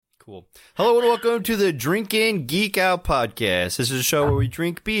Cool. Hello and welcome to the Drink In Geek Out podcast. This is a show where we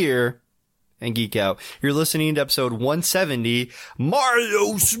drink beer and geek out. You're listening to episode 170,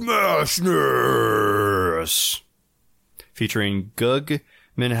 Mario Smash-ness, featuring Gug,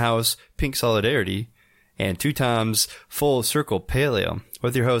 Minhouse, Pink Solidarity, and 2 times Full Circle Paleo.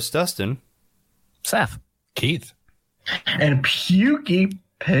 With your host, Dustin. Seth. Keith. And Pukey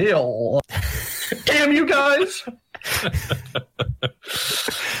Pale. Damn you guys!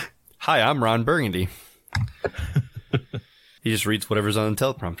 Hi, I'm Ron Burgundy. He just reads whatever's on the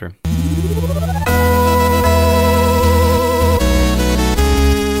teleprompter.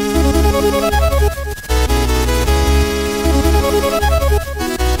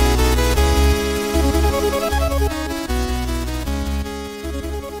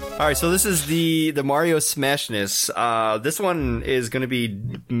 All right, so this is the Mario Smash-ness. This one is going to be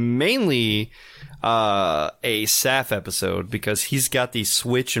mainly a Saf episode because he's got the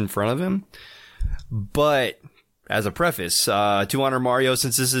Switch in front of him. But as a preface, to honor Mario,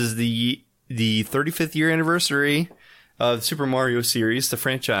 since this is the 35th year anniversary of Super Mario series, the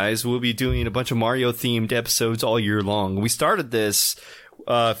franchise, we'll be doing a bunch of Mario-themed episodes all year long. We started this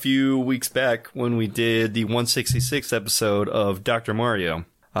a few weeks back when we did the 166th episode of Dr. Mario.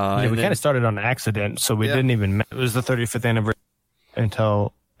 We kind of started on accident, so we didn't even... It was the 35th anniversary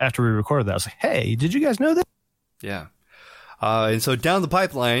until after we recorded that. I was like, hey, did you guys know that? Yeah. And so down the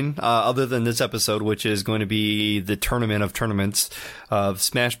pipeline, other than this episode, which is going to be the tournament of tournaments of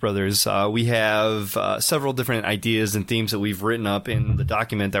Smash Brothers, we have several different ideas and themes that we've written up in the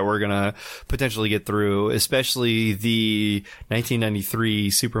document that we're going to potentially get through, especially the 1993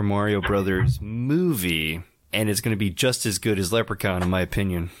 Super Mario Brothers movie. And it's going to be just as good as Leprechaun, in my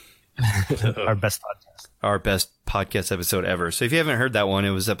opinion. Our best podcast episode ever. So if you haven't heard that one,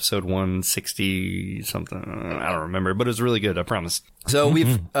 it was episode 160 something. I don't remember, but it was really good. I promise. So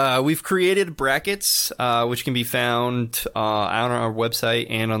we've created brackets, which can be found on our website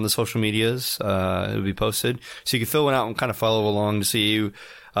and on the social medias. It'll be posted, so you can fill one out and kind of follow along to see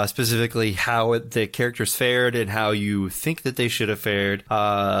specifically how the characters fared and how you think that they should have fared.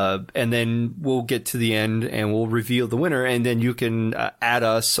 And then we'll get to the end and we'll reveal the winner. And then you can add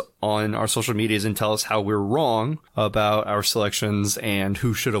us on our social medias and tell us how we're wrong about our selections and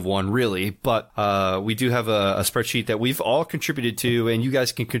who should have won, really. But we do have a spreadsheet that we've all contributed to, and you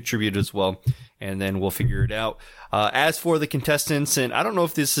guys can contribute as well. And then we'll figure it out. As for the contestants, and I don't know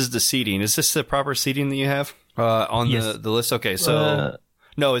if this is the seating. Is this the proper seating that you have on the list? Okay, so...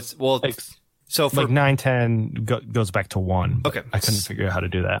 No, it's, well, so for... 9, 10 goes back to 1. Okay. I couldn't figure out how to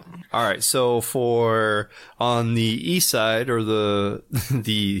do that. All right. So for, on the east side, or the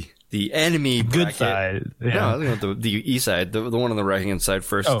enemy good bracket, side. Yeah. No, I think the east side, the one on the right hand side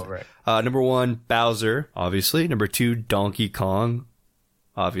first. Oh, right. Number 1, Bowser, obviously. Number 2, Donkey Kong,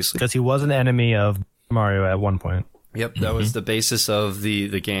 obviously. Because he was an enemy of Mario at one point. Yep, that was the basis of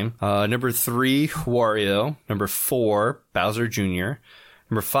the game. Number 3, Wario. Number 4, Bowser Jr.,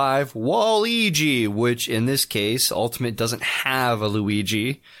 Number 5, Waluigi, which in this case, Ultimate doesn't have a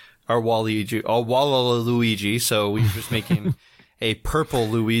Luigi, or Waluigi, so we're just making a purple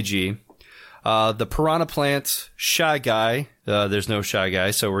Luigi. The Piranha Plant, Shy Guy, there's no Shy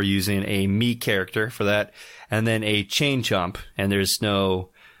Guy, so we're using a Mii character for that. And then a Chain Chomp, and there's no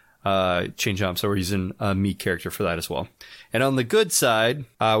Chain Chomp, so we're using a Mii character for that as well. And on the good side,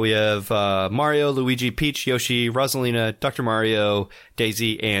 we have Mario, Luigi, Peach, Yoshi, Rosalina, Dr. Mario,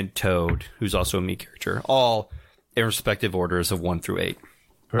 Daisy, and Toad, who's also a Mii character, all in respective orders of 1 through 8.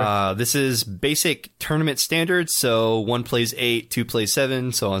 This is basic tournament standards, so 1 plays 8, 2 plays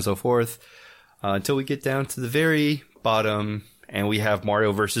 7, so on and so forth, until we get down to the very bottom, and we have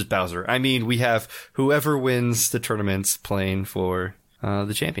Mario versus Bowser. I mean, we have whoever wins the tournaments playing for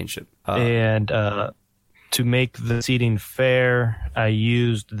the championship. To make the seating fair, I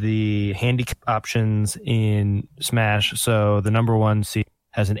used the handicap options in Smash. So the number 1 seed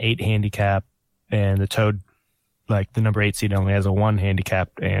has an 8 handicap, and the Toad, like the number 8 seed, only has a 1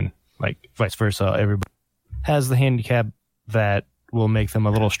 handicap, and like vice versa. Everybody has the handicap that will make them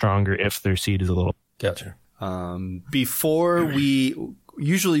a little stronger if their seed is a little. Gotcha. Before we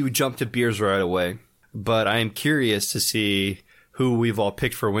jump to beers right away, but I am curious to see who we've all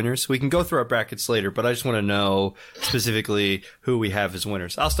picked for winners. We can go through our brackets later, but I just want to know specifically who we have as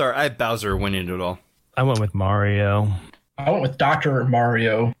winners. I'll start. I have Bowser winning it all. I went with Mario. I went with Dr.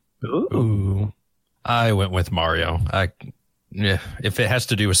 Mario. Ooh. I went with Mario. If it has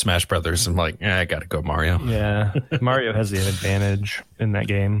to do with Smash Brothers, I'm like, I gotta go Mario. Yeah, Mario has the advantage in that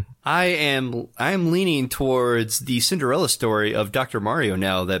game. I am leaning towards the Cinderella story of Dr. Mario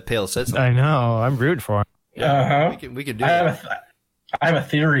now that Pale said something. I know. I'm rooting for him. Yeah, we can do it. I have a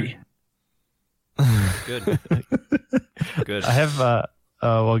theory. Good. Good. I have.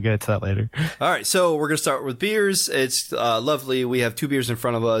 We'll get to that later. All right, so we're going to start with beers. It's lovely. We have 2 beers in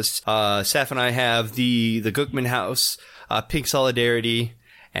front of us. Saf and I have the Gookman House, Pink Solidarity,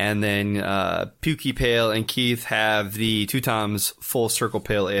 and then Pukey Pale and Keith have the Two Toms Full Circle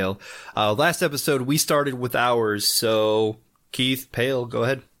Pale Ale. Last episode, we started with ours, so Keith, Pale, go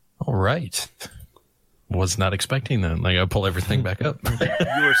ahead. All right. Was not expecting that. Like, I pull everything back up. You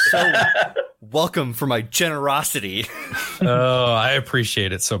are so welcome for my generosity. Oh, I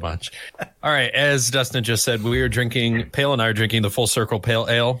appreciate it so much. All right. As Dustin just said, Pale and I are drinking the Full Circle Pale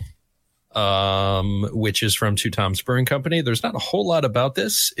Ale, which is from Two Toms Brewing Company. There's not a whole lot about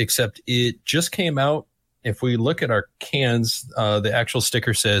this, except it just came out. If we look at our cans, the actual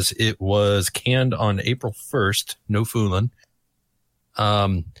sticker says it was canned on April 1st. No fooling.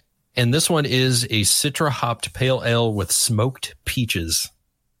 And this one is a Citra hopped pale ale with smoked peaches.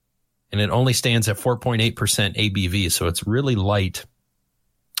 And it only stands at 4.8% ABV, so it's really light,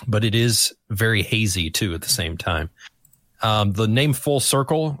 but it is very hazy too at the same time. The name Full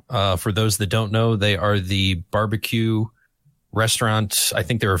Circle, for those that don't know, they are the barbecue restaurant. I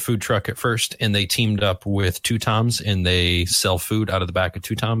think they're a food truck at first, and they teamed up with Two Toms, and they sell food out of the back of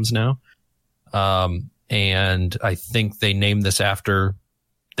Two Toms now. And I think they named this after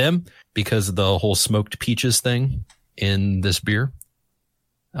them because of the whole smoked peaches thing in this beer.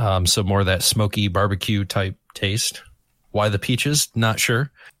 So more of that smoky barbecue type taste. Why the peaches? Not sure.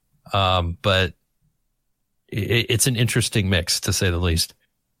 But it's an interesting mix, to say the least.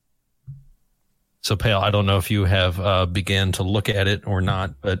 So, Pale, I don't know if you have began to look at it or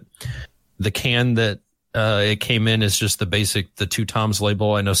not, but the can that it came in is just the Two Toms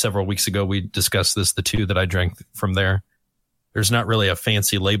label. I know several weeks ago we discussed this, the 2 that I drank from there. There's not really a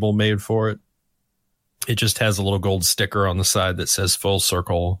fancy label made for it. It just has a little gold sticker on the side that says Full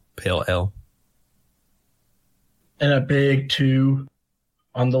Circle Pale Ale. And a big 2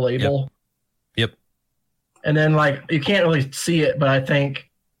 on the label. Yep. And then, like, you can't really see it, but I think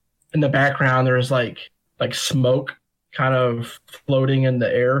in the background there's like smoke kind of floating in the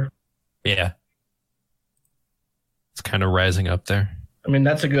air. Yeah. It's kind of rising up there. I mean,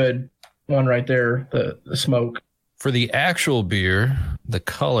 that's a good one right there, the smoke. For the actual beer, the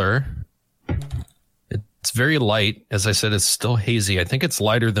color, it's very light. As I said, it's still hazy. I think it's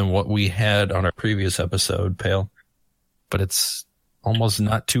lighter than what we had on our previous episode, Pale. But it's almost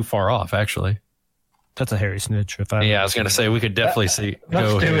not too far off, actually. That's a hairy snitch. I was going to say, we could definitely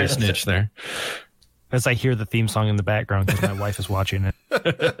go hairy snitch there. As I hear the theme song in the background because my wife is watching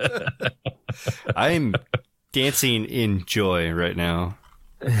it. I'm dancing in joy right now.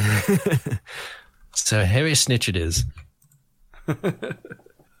 So heavy snitch it is. All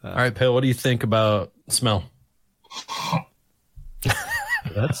right, Pale, what do you think about smell?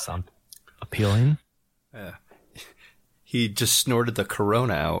 That sounds appealing. Yeah. He just snorted the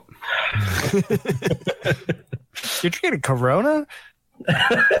Corona out. You're drinking a Corona?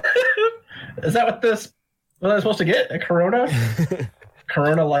 Is that what I'm supposed to get? A Corona?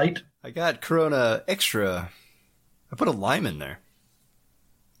 Corona Light? I got Corona Extra. I put a lime in there.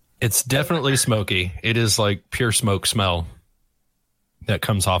 It's definitely smoky. It is like pure smoke smell that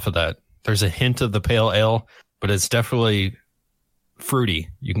comes off of that. There's a hint of the pale ale, but it's definitely fruity.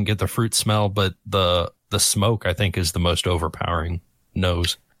 You can get the fruit smell, but the smoke, I think, is the most overpowering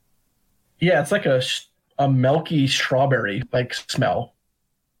nose. Yeah, it's like a milky strawberry like smell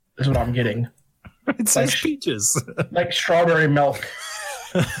is what I'm getting. It says peaches. Like strawberry milk.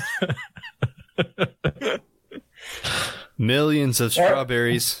 Millions of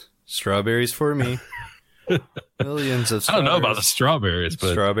strawberries. Strawberries for me. Millions of strawberries. I don't know about the strawberries,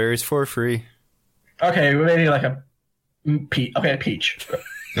 but strawberries for free. Okay, maybe like a peach. Okay, a peach.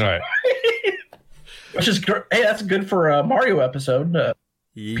 All right. Which is hey, that's good for a Mario episode.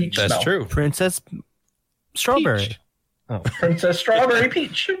 Peach That's smell. true. Princess Strawberry. Peach. Oh. Princess Strawberry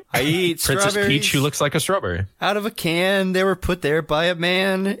Peach. I eat Princess strawberries Peach who looks like a strawberry. out of a can. They were put there by a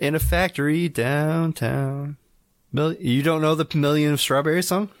man in a factory downtown. You don't know the Million of Strawberries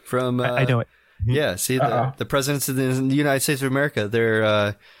song from? I know it. Yeah, see the presidents of the United States of America.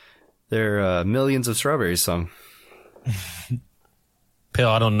 They're Millions of Strawberries song. Pale,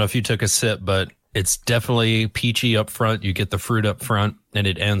 I don't know if you took a sip, but it's definitely peachy up front. You get the fruit up front, and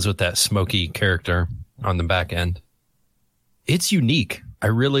it ends with that smoky character on the back end. It's unique. I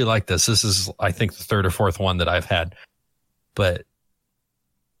really like this. This is, I think, the third or fourth one that I've had. But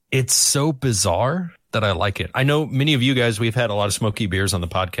it's so bizarre that I like it. I know many of you guys, we've had a lot of smoky beers on the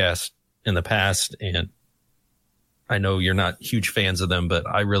podcast in the past, and I know you're not huge fans of them, but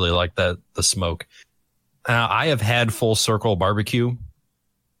I really like the smoke. I have had Full Circle barbecue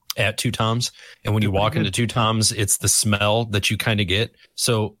at Two Toms. And when you walk into Two Toms, it's the smell that you kind of get.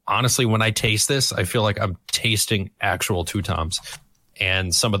 So honestly, when I taste this, I feel like I'm tasting actual Two Toms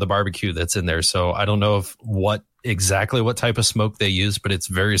and some of the barbecue that's in there. So I don't know what type of smoke they use, but it's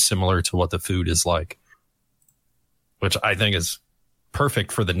very similar to what the food is like, which I think is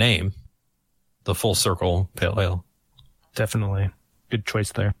perfect for the name, the Full Circle Pale Ale. Definitely. Good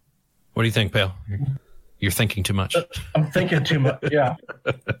choice there. What do you think, Pale? You're thinking too much. I'm thinking too much. Yeah.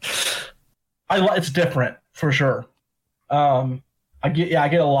 It's different for sure. I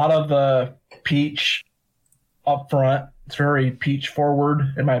get a lot of the peach up front. It's very peach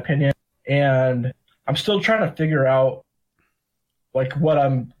forward in my opinion. And I'm still trying to figure out like what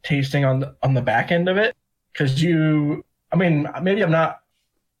I'm tasting on the back end of it. Cause maybe I'm not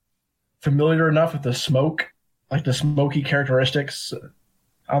familiar enough with the smoke, like the smoky characteristics.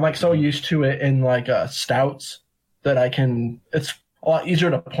 I'm like so used to it in like stouts that it's a lot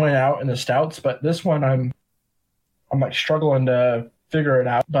easier to point out in the stouts, but this one I'm like struggling to figure it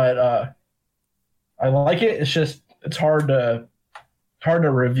out, but I like it. It's just, it's hard to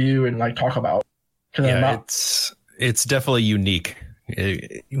review and like talk about. It's definitely unique.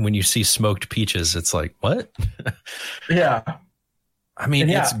 When you see smoked peaches, it's like, what? Yeah. I mean,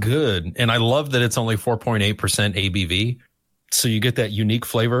 it's good. And I love that it's only 4.8% ABV. So you get that unique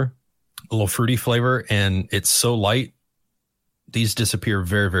flavor, a little fruity flavor, and it's so light. These disappear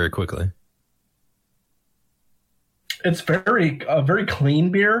very, very quickly. It's a very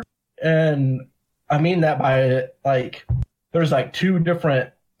clean beer. And I mean that by like, there's like two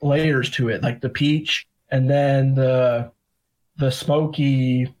different layers to it, like the peach and then the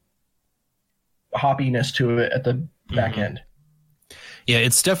smoky hoppiness to it at the back end. Yeah,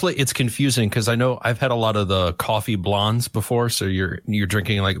 it's confusing because I know I've had a lot of the coffee blondes before. So you're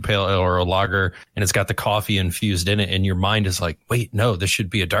drinking like a pale ale or a lager and it's got the coffee infused in it. And your mind is like, wait, no, this should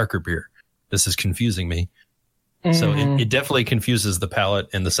be a darker beer. This is confusing me. Mm-hmm. So it definitely confuses the palate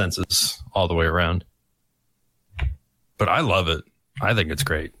and the senses all the way around. But I love it. I think it's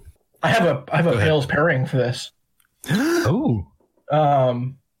great. I have a Pale's pairing for this. Oh. I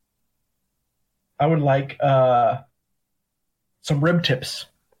would like some rib tips.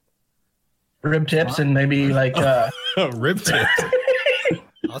 And maybe like rib tips.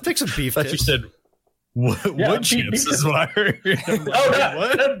 I'll take some beef tips. You said wood chips is what I heard.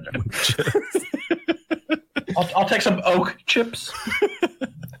 What? I'll take some oak chips.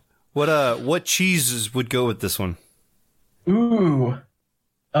 What cheeses would go with this one? Ooh.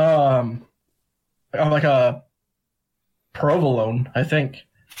 Like a provolone, I think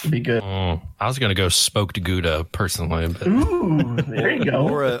would be good. I was gonna go smoked Gouda personally, but ooh, there you go.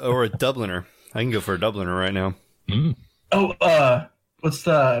 or a Dubliner. I can go for a Dubliner right now. Mm. Oh, what's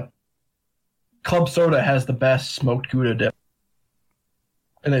the Club Soda has the best smoked Gouda dip,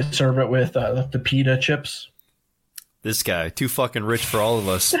 and they serve it with the pita chips. This guy too fucking rich for all of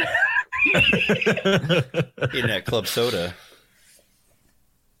us. Eating that Club Soda.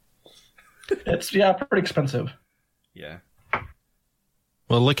 It's pretty expensive. Yeah.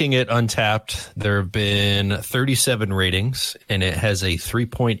 Well, looking at Untapped, there have been 37 ratings, and it has a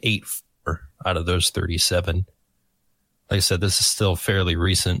 3.84 out of those 37. Like I said, this is still fairly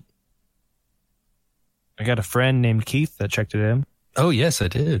recent. I got a friend named Keith that checked it in. Oh, yes, I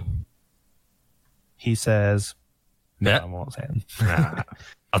did. He says, no, I won't say it.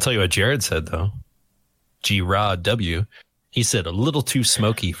 I'll tell you what Jared said, though. G-Rod W. He said, a little too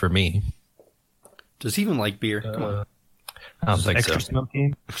smoky for me. Does he even like beer? Come on. I don't think extra so.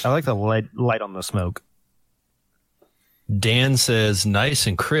 Smoky. I like the light on the smoke. Dan says, nice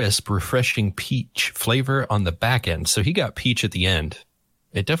and crisp, refreshing peach flavor on the back end. So he got peach at the end.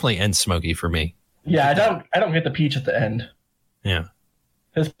 It definitely ends smoky for me. Yeah, I don't get the peach at the end. Yeah.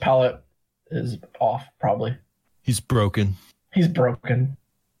 His palate is off, probably. He's broken.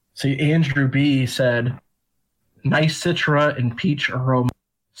 See, Andrew B said, nice citra and peach aroma,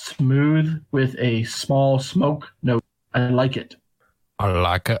 smooth with a small smoke note. I like it. I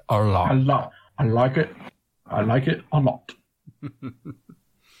like it a lot. I like it a lot.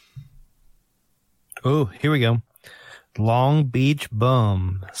 Oh, here we go. Long Beach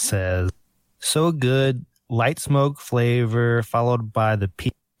Bum says, so good, light smoke flavor followed by the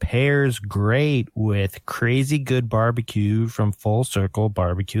pairs great with crazy good barbecue from Full Circle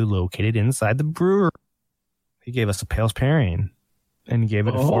Barbecue located inside the brewery. He gave us a Pale's pairing and gave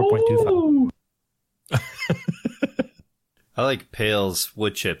it a 4.25. I like Pale's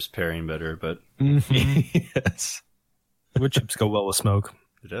wood chips pairing better, but Yes. Wood chips go well with smoke.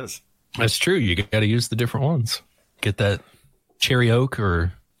 it does. That's true. You got to use the different ones. Get that cherry oak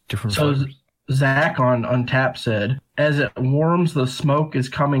or different So flavors. Zach on Tap said, as it warms, the smoke is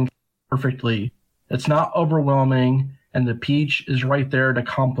coming perfectly. It's not overwhelming, and the peach is right there to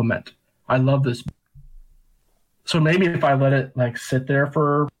complement. I love this. So maybe if I let it like sit there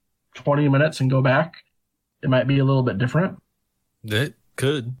for 20 minutes and go back, it might be a little bit different. It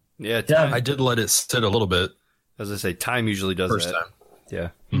could. Yeah, I did let it sit a little bit. As I say, time usually does First that. time. Yeah.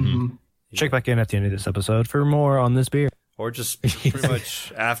 Mm-hmm. Check back in at the end of this episode for more on this beer. Or just pretty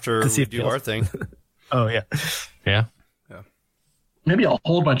much after see we if do it our feels- thing. Oh, yeah. Yeah, Maybe I'll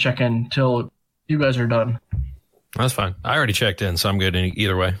hold my check-in until you guys are done. that's fine. I already checked in, so I'm good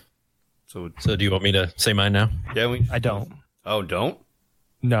either way. So So do you want me to say mine now? yeah, I don't. Oh, don't?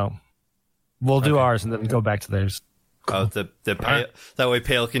 No. We'll do ours and then go back to theirs. Oh, the Pale, that way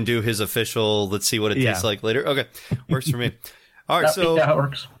Pale can do his official. Let's see what it tastes like later. Okay, works for me. All right, so yeah, it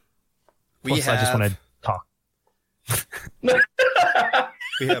works. we Plus, have I just want to talk.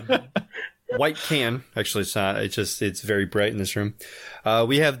 we have white can. Actually, it's not. It's very bright in this room.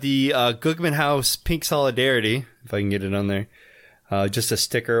 We have the Gugman House Pink Solidarity. If I can get it on there, just a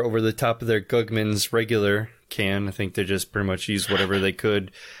sticker over the top of their Gugman's regular can. I think they just pretty much used whatever they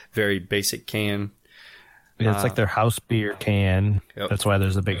could. Very basic can. Yeah, it's like their house beer can. Yep. That's why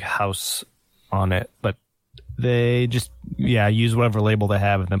there's a big house on it. But they just, use whatever label they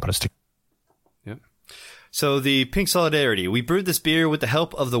have and then put a sticker. So the Pink Solidarity, we brewed this beer with the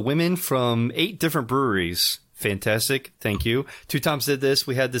help of the women from 8 different breweries. Fantastic. Thank you. 2 Toms did this.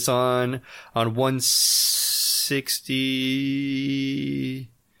 We had this on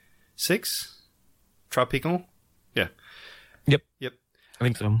 166 Tropical. Yeah. Yep. Yep. I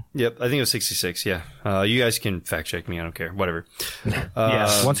think so. Yep. I think it was 66. Yeah. You guys can fact check me. I don't care. Whatever. Yeah.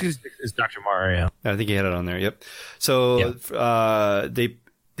 166 is Dr. Mario. I think he had it on there. Yep. So, they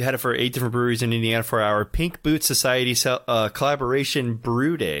had it for 8 different breweries in Indiana for our Pink Boot Society collaboration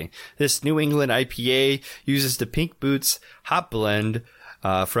brew day. This New England IPA uses the Pink Boots hop blend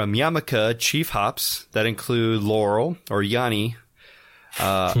from Yamaka Chief hops that include Laurel or Yanni,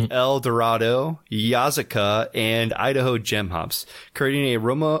 El Dorado, Yazaka, and Idaho Gem hops, creating an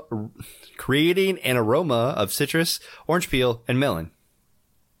aroma of citrus, orange peel, and melon.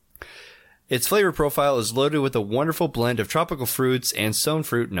 Its flavor profile is loaded with a wonderful blend of tropical fruits and stone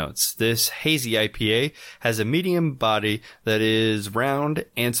fruit notes. This hazy IPA has a medium body that is round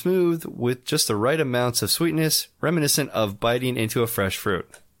and smooth with just the right amounts of sweetness, reminiscent of biting into a fresh fruit.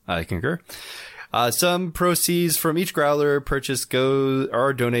 I concur. Some proceeds from each growler purchase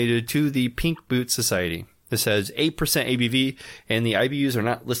are donated to the Pink Boot Society. This has 8% ABV, and the IBUs are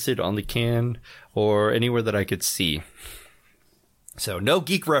not listed on the can or anywhere that I could see. So no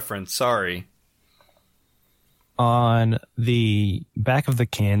geek reference, sorry. On the back of the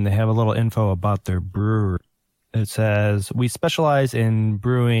can, they have a little info about their brewery. It says, we specialize in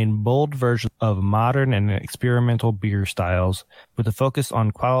brewing bold versions of modern and experimental beer styles with a focus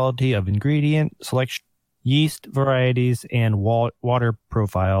on quality of ingredient selection, yeast varieties, and water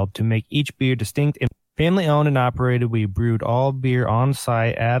profile to make each beer distinct. And family owned and operated, we brewed all beer on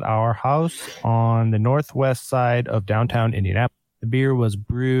site at our house on the northwest side of downtown Indianapolis. The beer was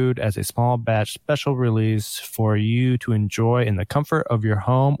brewed as a small batch special release for you to enjoy in the comfort of your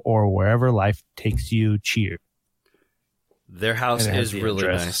home or wherever life takes you. Cheers. Their house And it has is the really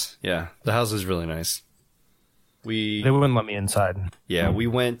address. nice. Yeah, the house is really nice. They wouldn't let me inside. We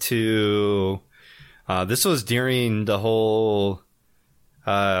went to, this was during the whole,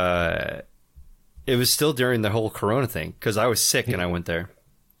 it was still during the whole Corona thing, because I was sick and I went there.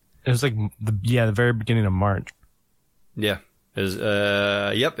 It was like, the very beginning of March. Yeah. It was,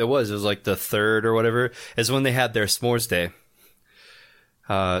 yep, it was. It was like the 3rd or whatever. Is when they had their s'mores day.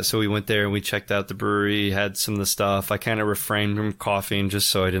 So we went there and we checked out the brewery, had some of the stuff. I kind of refrained from coughing just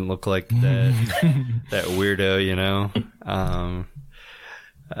so I didn't look like that weirdo, you know.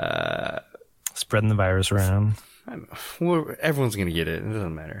 Spreading the virus around. Everyone's gonna get it. It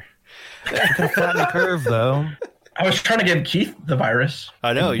doesn't matter. Flatten the curve, though. I was trying to give Keith the virus.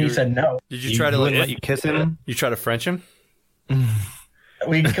 I know. He said no. Did you try to let you kiss him? You try to French him?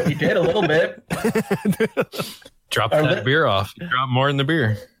 We did a little bit. Drop that beer off. Drop more in the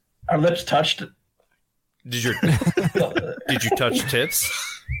beer. Our lips touched. Did you touch tips?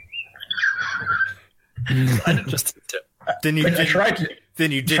 Just a tip. Then you I tried to.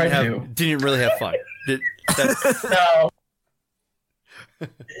 Then you didn't really have fun. No. It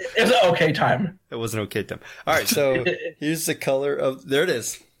was an okay time. It was an okay time. All right, so here's the color of. There it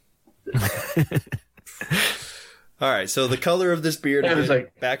is. All right, so the color of this beer, to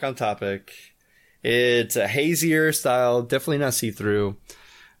get back on topic, it's a hazier style, definitely not see-through.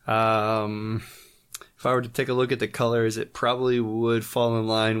 If I were to take a look at the colors, it probably would fall in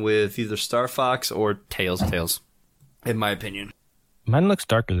line with either Star Fox or Tails. in my opinion. Mine looks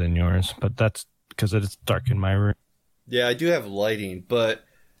darker than yours, but that's because it's dark in my room. Yeah, I do have lighting, but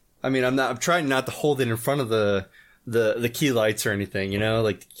I mean, I'm trying not to hold it in front of the key lights or anything, you know?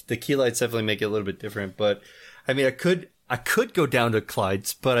 Like the key lights definitely make it a little bit different, but I mean, I could go down to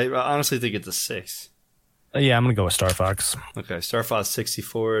Clyde's, but I honestly think it's a 6. Yeah, I'm going to go with Star Fox. Okay, Star Fox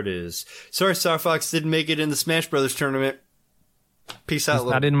 64 it is. Sorry, Star Fox didn't make it in the Smash Brothers tournament. Peace out,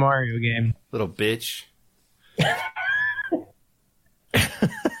 It's not in Mario game. little bitch.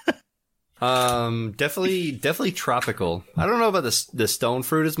 Definitely tropical. I don't know about the stone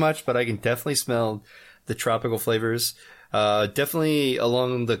fruit as much, but I can definitely smell the tropical flavors. Definitely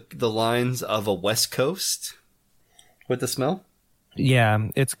along the lines of a West Coast with the smell. Yeah,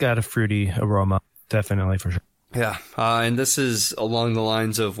 it's got a fruity aroma. Definitely, for sure. Yeah, and this is along the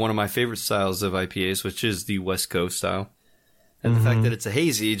lines of one of my favorite styles of IPAs, which is the West Coast style. And the fact that it's a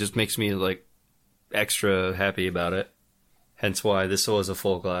hazy just makes me like extra happy about it. Hence why this was a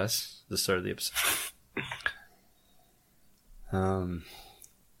full glass at the start of the episode.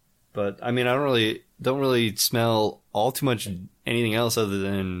 But I mean, I don't really smell all too much anything else other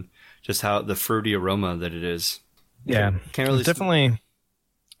than just how the fruity aroma that it is. Yeah, Can't really there's definitely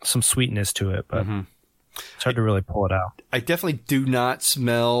some sweetness to it, but it's hard to really pull it out. I definitely do not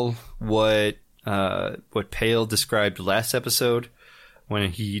smell what Pale described last episode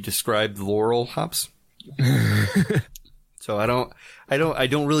when he described laurel hops. So I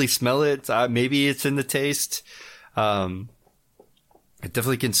don't really smell it. Maybe it's in the taste. I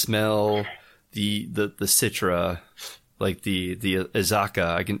definitely can smell the Citra, like the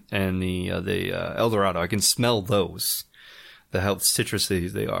Izaka, and the El Dorado. I can smell those, how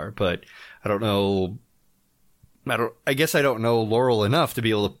citrusy they are. But I don't know. I guess I don't know laurel enough to be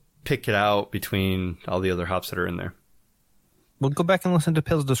able to pick it out between all the other hops that are in there. Well, go back and listen to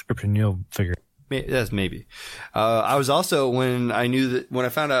Pale's description. You'll figure. That's maybe. I was also, when I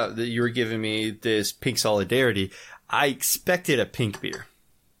found out that you were giving me this pink solidarity, I expected a pink beer.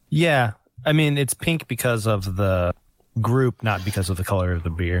 Yeah, I mean, it's pink because of the group, not because of the color of the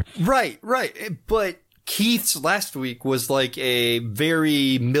beer. Right. But Keith's last week was like a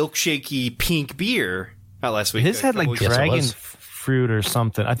very milkshakey pink beer. Not last week. His had like dragon fruit or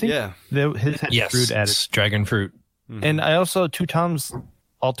something. I think his had fruit added. Dragon fruit. Mm-hmm. And I also, Two Toms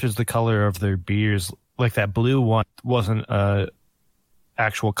alters the color of their beers. Like that blue one wasn't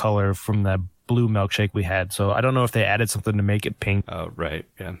actual color from that blue milkshake we had. So I don't know if they added something to make it pink. Oh, right.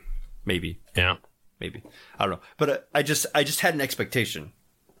 Yeah. Maybe. Yeah. Maybe. I don't know. But I just had an expectation.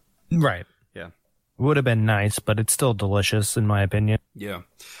 Right. Yeah. Would have been nice, but it's still delicious in my opinion. Yeah.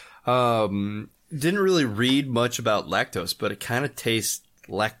 Didn't really read much about lactose, but it kind of tastes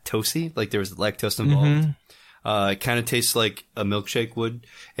lactosey. Like there was lactose involved. Mm-hmm. It kind of tastes like a milkshake would.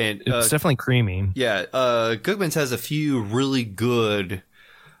 And it's definitely creamy. Yeah. Goodman's has a few really good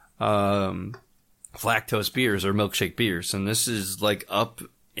lactose beers or milkshake beers. And this is like up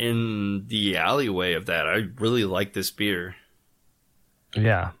in the alleyway of that. I really like this beer.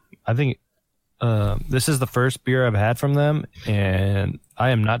 Yeah. I think this is the first beer I've had from them, and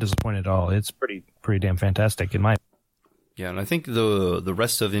I am not disappointed at all. It's pretty damn fantastic in my opinion. Yeah, and I think the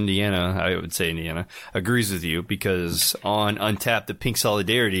rest of Indiana, I would say Indiana, agrees with you, because on Untappd, the Pink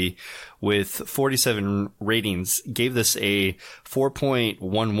Solidarity with 47 ratings gave this a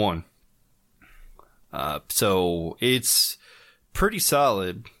 4.11. So it's pretty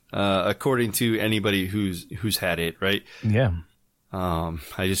solid, according to anybody who's had it, right? Yeah. I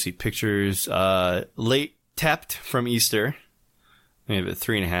just see pictures. Late tapped from Easter. Maybe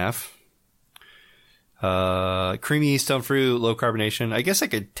 3.5. Creamy stone fruit, low carbonation. I guess I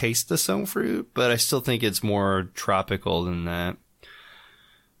could taste the stone fruit, but I still think it's more tropical than that.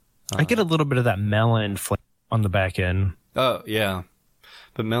 I get a little bit of that melon flavor on the back end. Oh yeah,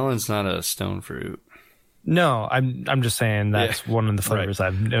 but melon's not a stone fruit. No, I'm just saying that's one of the flavors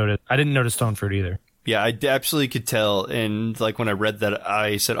I've noticed. I didn't notice stone fruit either. Yeah, I absolutely could tell, and like when I read that,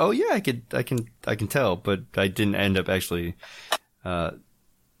 I said, "Oh yeah, I can tell," but I didn't end up actually,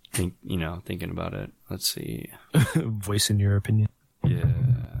 thinking about it. Let's see, voicing your opinion. Yeah,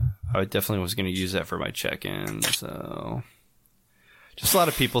 I definitely was going to use that for my check-in. So, just a lot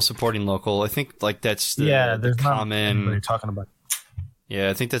of people supporting local. I think like that's the common. What are you talking about? Yeah,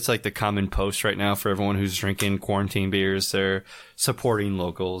 I think that's like the common post right now for everyone who's drinking quarantine beers. They're supporting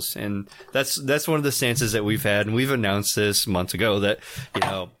locals. And that's one of the stances that we've had. And we've announced this months ago that,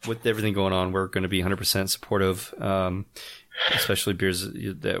 with everything going on, we're going to be 100% supportive, especially beers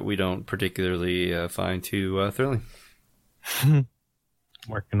that we don't particularly find too thrilling.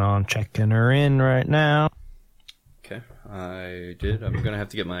 Working on checking her in right now. Okay, I did. I'm going to have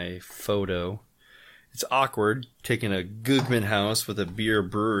to get my photo It's awkward taking a Googman house with a beer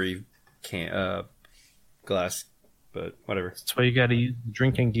brewery glass, but whatever. That's why you got to use the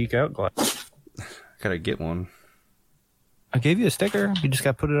Drink and Geek Out glass. Gotta get one. I gave you a sticker. You just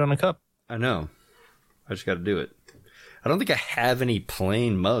got to put it on a cup. I know. I just got to do it. I don't think I have any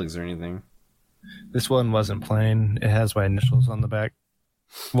plain mugs or anything. This one wasn't plain. It has my initials on the back.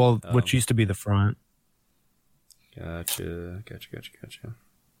 Well, which used to be the front. Gotcha.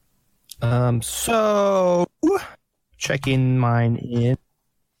 So checking mine in,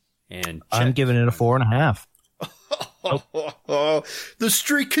 and I'm giving it a 4.5. Oh, the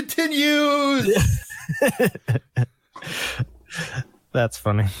streak continues. That's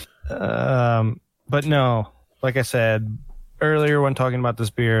funny. But no, like I said earlier when talking about this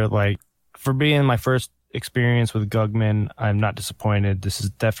beer, like for being my first experience with Gugman, I'm not disappointed. This is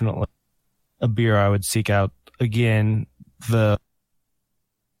definitely a beer I would seek out again. The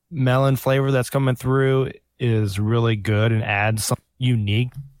melon flavor that's coming through is really good and adds something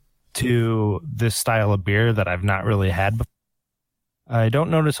unique to this style of beer that I've not really had before. I don't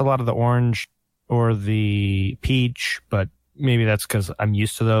notice a lot of the orange or the peach, but maybe that's because I'm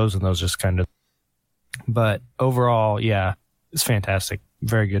used to those and those just kind of. But overall, yeah, it's fantastic.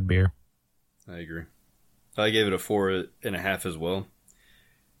 Very good beer. I agree. I gave it a 4.5 as well.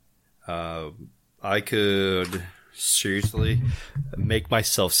 I could seriously make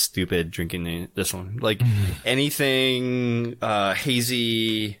myself stupid drinking this one. Like anything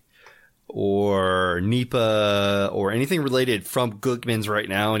hazy or Nipa or anything related from Goodman's right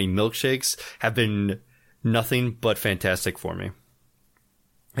now, any milkshakes have been nothing but fantastic for me.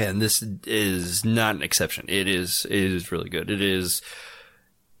 And this is not an exception. It is really good. It is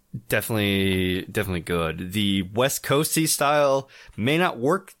definitely good. The West Coasty style may not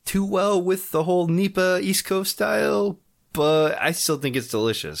work too well with the whole Nipa East Coast style, but I still think it's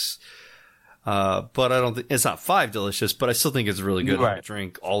delicious. But I don't think it's not 5 delicious, but I still think it's really good to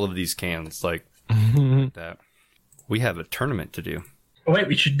drink all of these cans like that. We have a tournament to do. Oh, wait,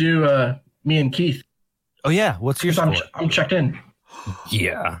 we should do me and Keith. Oh yeah, what's your score? I'm checked in.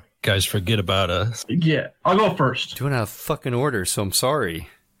 Yeah, guys, forget about us. Yeah, I'll go first. Doing out of fucking order, so I'm sorry.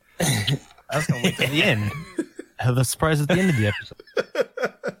 I was gonna wait till the end. Have a surprise at the end of the episode.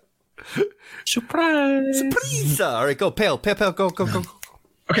 Surprise! All right, go Pale, go.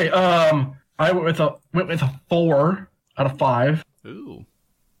 Okay, I went with a 4 out of 5. Ooh.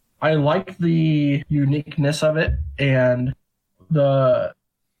 I like the uniqueness of it and the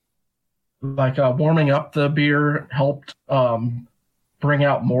warming up the beer helped bring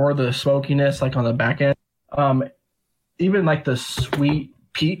out more of the smokiness like on the back end. Even like the sweet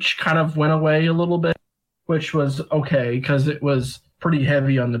peach kind of went away a little bit, which was okay because it was pretty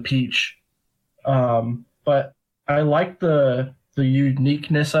heavy on the peach. But I like the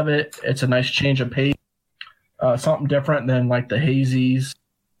uniqueness of it. It's a nice change of pace, something different than like the hazies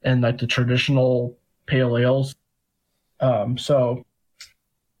and like the traditional pale ales. So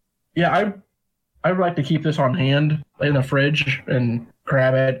yeah, I would like to keep this on hand in the fridge and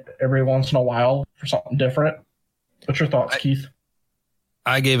grab it every once in a while for something different. What's your thoughts, Keith?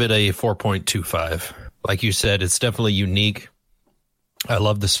 I gave it a 4.25. Like you said, it's definitely unique. I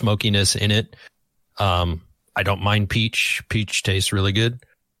love the smokiness in it. I don't mind peach. Peach tastes really good.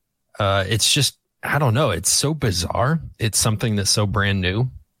 It's just, I don't know. It's so bizarre. It's something that's so brand new.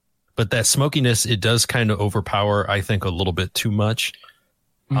 But that smokiness, it does kind of overpower, I think, a little bit too much.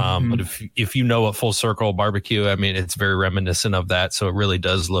 But if you know a Full Circle barbecue, I mean, it's very reminiscent of that. So it really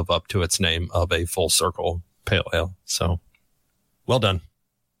does live up to its name of a Full Circle pale ale. So well done.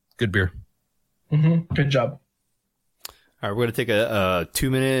 Good beer. Good job. All right, we're going to take a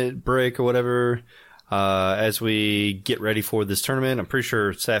 2-minute break or whatever as we get ready for this tournament. I'm pretty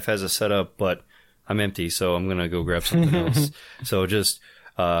sure staff has a setup, but I'm empty, so I'm going to go grab something else. So just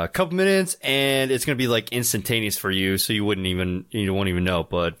a couple minutes, and it's going to be like instantaneous for you, so you won't even know,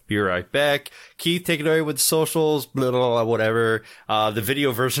 but be right back. Keith, take it away with the socials, blah, blah, blah, whatever. The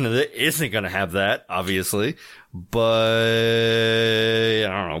video version of it isn't going to have that, obviously, but I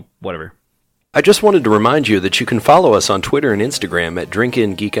don't know, whatever. I just wanted to remind you that you can follow us on Twitter and Instagram at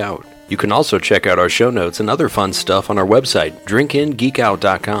DrinkInGeekOut. You can also check out our show notes and other fun stuff on our website,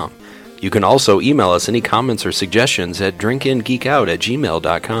 drinkingeekout.com. You can also email us any comments or suggestions at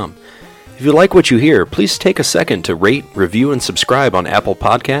drinkingeekout@gmail.com. If you like what you hear, please take a second to rate, review, and subscribe on Apple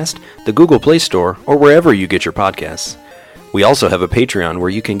Podcast, the Google Play Store, or wherever you get your podcasts. We also have a Patreon where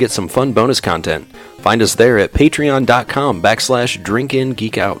you can get some fun bonus content. Find us there at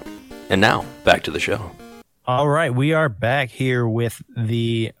patreon.com/drinkingeekout. And now, back to the show. All right, we are back here with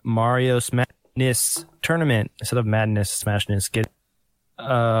the Mario Smash-ness tournament. Instead of Madness, Smash-ness. Get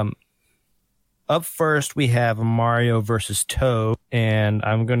a up first, we have Mario versus Toad, and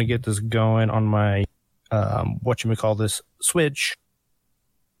I'm going to get this going on my whatchamacallit Switch,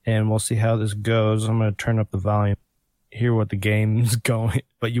 and we'll see how this goes. I'm going to turn up the volume, hear what the game's going,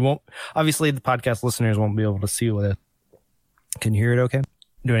 but you won't. Obviously, the podcast listeners won't be able to see what it. Can you hear it? Okay.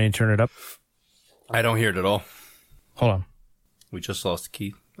 Do I need to turn it up? I don't hear it at all. Hold on. We just lost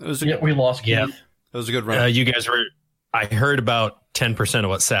Keith. We lost Keith. Yeah. That was a good run. You guys were. I heard about 10% of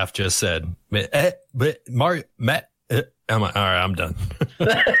what Saf just said. But Mario, Matt, I'm like, all right, I'm done.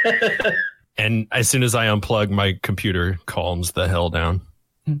 And as soon as I unplug, my computer calms the hell down.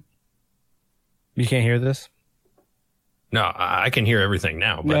 You can't hear this? No, I can hear everything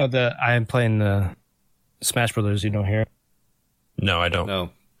now. But No, I am playing the Smash Brothers. You don't hear it? no, I don't. No,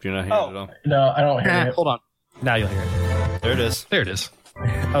 you're not hearing it at all. No, I don't hear it. Hold on. Now you'll hear it. There it is. There it is.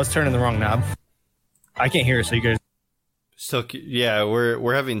 I was turning the wrong knob. I can't hear it, so you guys. So yeah,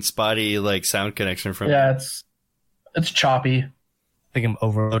 we're having spotty like sound connection from. Yeah, it's choppy. I think I'm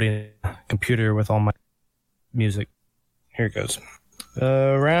overloading the computer with all my music. Here it goes.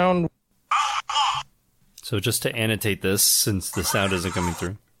 Round. So just to annotate this, since the sound isn't coming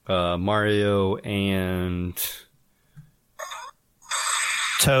through, Mario and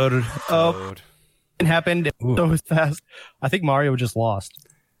Toad. Oh, Toad. it happened so fast. I think Mario just lost.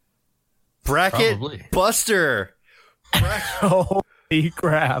 Bracket Probably. Buster. Holy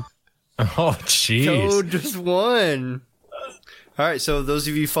crap. Oh, jeez. Toad just won. All right, so those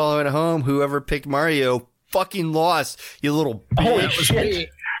of you following at home, whoever picked Mario fucking lost, you little Holy bitch. shit.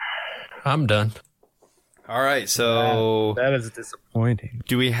 I'm done. All right, so That is disappointing.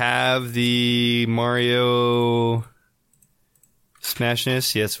 do we have the Mario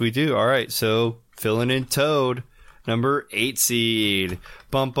Smash-ness? Yes, we do. All right, so filling in Toad, number 8 seed.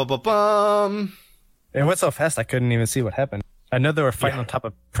 Bum, bum, bum, bum. It went so fast I couldn't even see what happened. I know they were fighting on top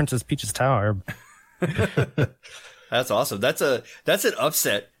of Princess Peach's tower. That's awesome. That's an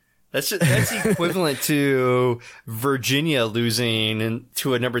upset. That's equivalent to Virginia losing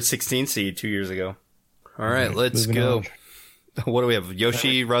to a number 16 seed 2 years ago. All right, let's moving go. on. What do we have?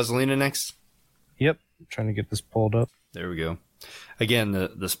 Yoshi, Rosalina next? Yep. Trying to get this pulled up. There we go. Again,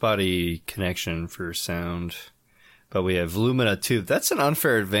 the spotty connection for sound. But we have Lumina too. That's an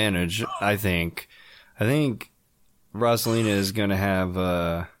unfair advantage, I think. I think Rosalina is going to have...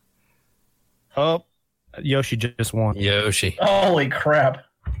 Oh, Yoshi just won. Yoshi. Holy crap.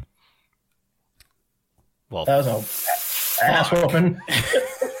 Well, That was a ass whooping.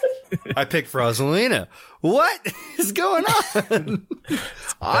 I picked Rosalina. What is going on?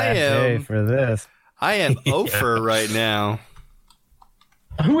 I Hey, am for this. I am over right now.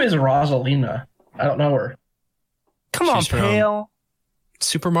 Who is Rosalina? I don't know her. Come on, She's from Pale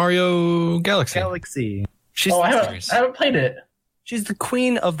Super Mario Galaxy. Galaxy. She's Oh, I serious. haven't played it. she's the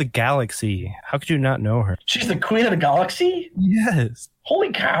queen of the galaxy. How could you not know her? She's the queen of the galaxy? Yes.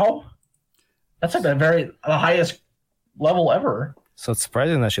 Holy cow. That's like the highest level ever. So it's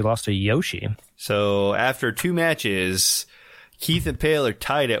surprising that she lost to Yoshi. So after 2 matches, Keith and Pale are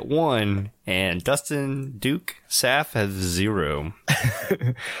tied at 1, and Dustin, Duke, Saf has 0.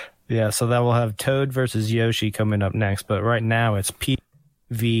 Yeah, so that will have Toad versus Yoshi coming up next. But right now it's Pete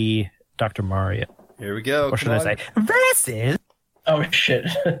v. Dr. Mario. Here we go. Or should Come I on. say versus? Oh shit.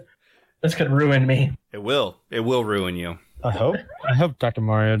 This could ruin me. It will. It will ruin you. I hope Dr.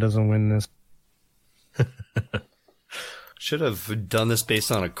 Mario doesn't win this. Should have done this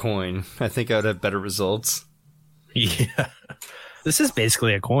based on a coin. I think I would have better results. Yeah. This is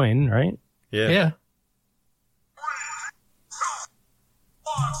basically a coin, right? Yeah.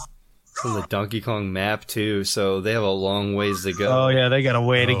 It's on the Donkey Kong map, too, so they have a long ways to go. Oh yeah, they got a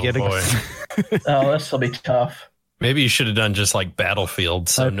way to get boy. it. Oh, this will be tough. Maybe you should have done just like Battlefield,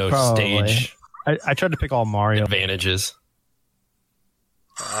 so no Probably. stage I tried to pick all Mario. advantages.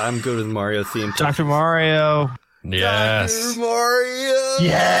 I'm good with Mario theme. Dr. Mario. Yes. Dr. Mario!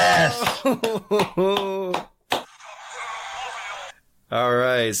 Yes! All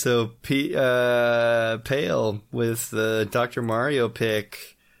right, so Pale with the Dr. Mario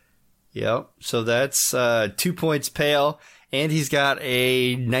pick. Yep, so that's 2 points Pale, and he's got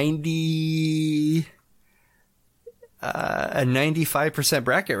a 95%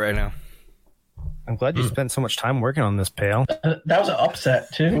 bracket right now. I'm glad you spent so much time working on this, Pale. That was an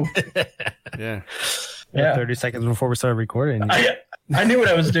upset too. Yeah. Yeah. 30 seconds before we started recording, I knew what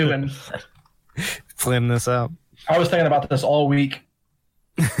I was doing. flame this out. I was thinking about this all week.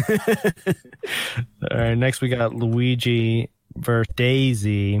 All right, next we got Luigi versus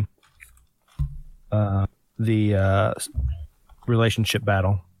Daisy. The relationship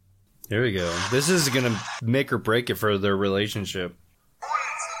battle. Here we go. This is going to make or break it for their relationship.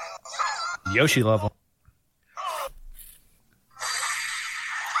 Yoshi level.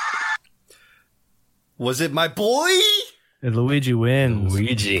 Was it my boy? And Luigi wins.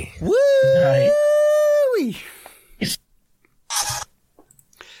 Luigi. Woo! Nice.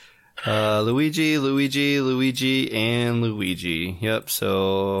 Luigi, and Luigi. Yep,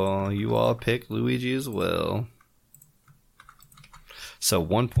 so you all picked Luigi as well. So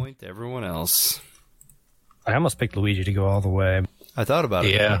 1 point to everyone else. I almost picked Luigi to go all the way, I thought about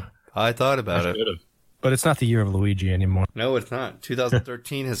it. Yeah. I thought about it. but it's not the year of Luigi anymore. No, it's not.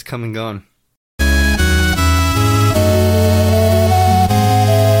 2013 has come and gone.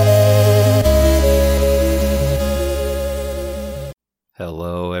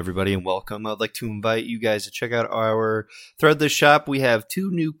 Hello, everybody, and welcome. I'd like to invite you guys to check out our Threadless shop. We have 2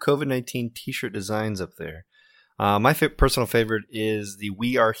 new COVID-19 t-shirt designs up there. My personal favorite is the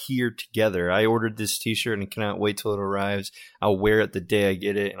We Are Here Together. I ordered this t-shirt and cannot wait till it arrives. I'll wear it the day I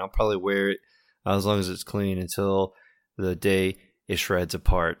get it, and I'll probably wear it as long as it's clean until the day it shreds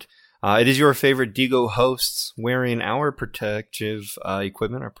apart. It is your favorite Digo hosts wearing our protective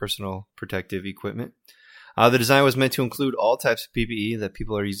equipment, our personal protective equipment. The design was meant to include all types of PPE that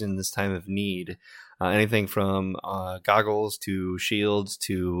people are using in this time of need. Anything from goggles to shields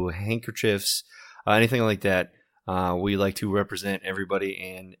to handkerchiefs, anything like that. We like to represent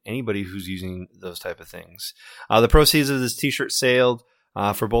everybody and anybody who's using those type of things. The proceeds of this t-shirt sale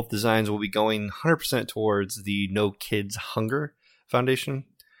for both designs will be going 100% towards the No Kids Hunger Foundation.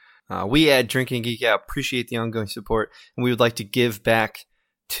 We at Drinking Geek Out appreciate the ongoing support, and we would like to give back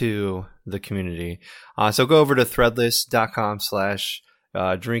to the community. So go over to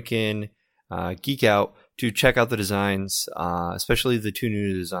threadless.com/drinking-geek-out to check out the designs, especially the 2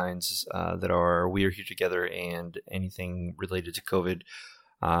 new designs that are We Are Here Together and anything related to COVID.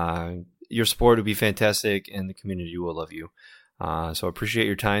 Your support would be fantastic, and the community will love you. So I appreciate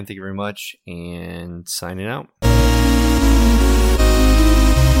your time. Thank you very much, and signing out.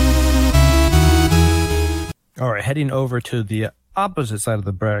 All right, heading over to the opposite side of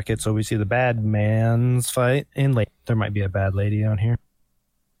the bracket, so we see the bad man's fight in late. There might be a bad lady on here.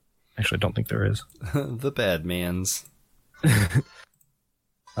 Actually, I don't think there is. The bad man's.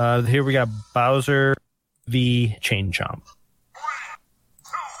 Here we got Bowser v. Chain Chomp.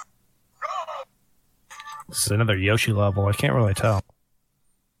 This is another Yoshi level. I can't really tell.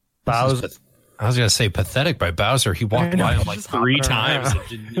 Bowser. I was going to say pathetic by Bowser. He walked by him like 3 times and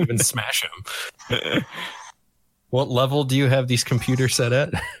didn't even smash him. What level do you have these computers set at?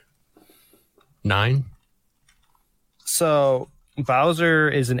 9? So Bowser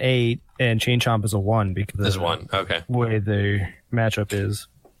is an 8 and Chain Chomp is a 1 because There's 1. Okay. the way the matchup is.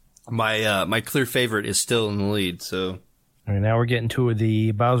 My clear favorite is still in the lead, so All right, now we're getting to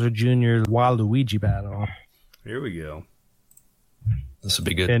the Bowser Jr. Waluigi battle. here we go. This would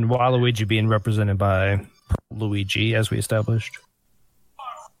be good. And Waluigi being represented by Luigi, as we established.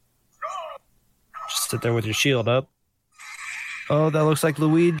 Just sit there with your shield up. Oh, that looks like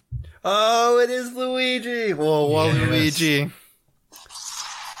Luigi. Oh, it is Luigi. Whoa, Waluigi.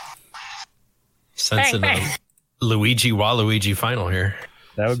 Sensing a Luigi Waluigi final here.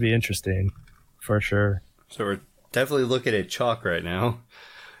 That would be interesting, for sure. So we're definitely looking at chalk right now.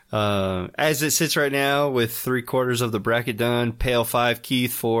 As it sits right now, with 3/4 of the bracket done, Pale 5,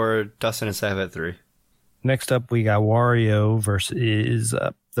 Keith 4, Dustin and Sav at 3. Next up, we got Wario versus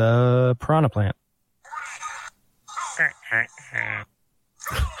the Piranha Plant.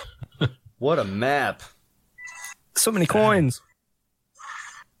 What a map. So many coins.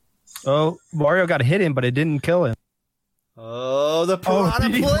 Oh, Wario got hit him, but it didn't kill him. Oh, the Piranha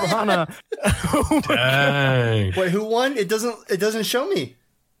the Plant. Piranha. Dang. Wait, who won? It doesn't show me.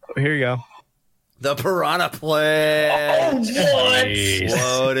 Here you go. The Piranha Plant.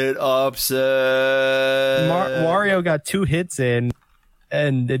 Loaded upset. Wario got 2 hits in,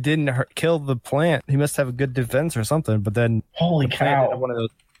 and it didn't kill the plant. He must have a good defense or something, but then Holy the plant did cow. one of those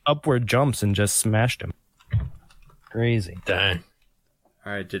upward jumps and just smashed him. Crazy. Dang.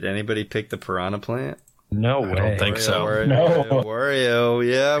 All right, did anybody pick the Piranha Plant? No way. don't think so. Wario, No. Wario,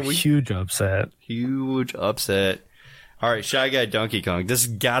 yeah, Huge upset. huge upset. All right, Shy Guy Donkey Kong. This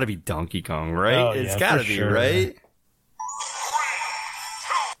has got to be Donkey Kong, right? Oh, It's yeah, got to for be, sure. right?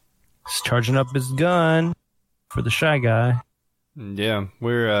 He's charging up his gun for the Shy Guy. Yeah,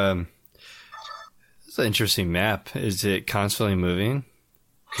 we're. It's an interesting map. Is it constantly moving?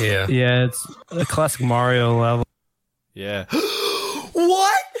 Yeah. Yeah, it's a classic Mario level. Yeah.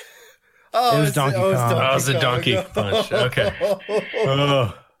 What? Oh, It was Donkey Kong. That was a donkey punch. Okay.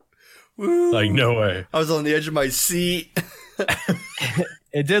 Oh, Woo. like, no way. I was on the edge of my seat.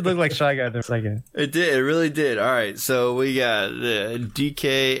 It did look like Shy Guy there for a second. It did. It really did. All right. So we got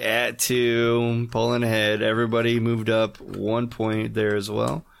DK at 2, pulling ahead. Everybody moved up 1 point there as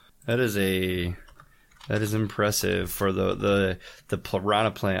well. That is impressive for the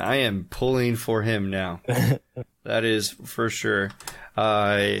Piranha Plant. I am pulling for him now. That is for sure.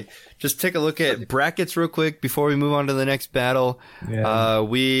 Just take a look at brackets real quick before we move on to the next battle. Yeah.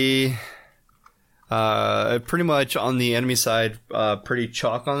 We pretty much on the enemy side, pretty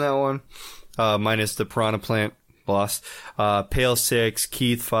chalk on that one, minus the Piranha Plant boss. Pale 6,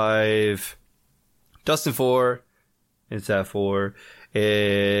 Keith 5, Dustin 4, it's at 4,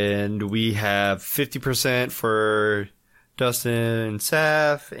 and we have 50% for Dustin and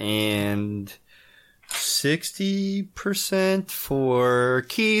Saf, and 60% for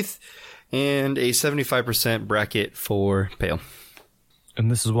Keith, and a 75% bracket for Pale. And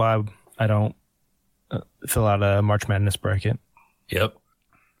this is why I don't fill out a March Madness bracket. Yep.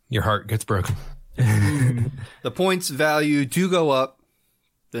 Your heart gets broken. The points value do go up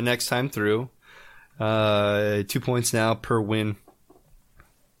the next time through. 2 points now per win.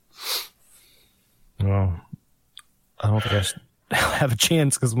 Well, I don't think I have a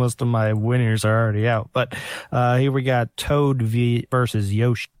chance because most of my winners are already out. But here we got Toad versus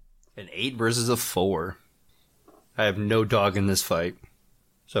Yoshi. An 8 versus a 4. I have no dog in this fight.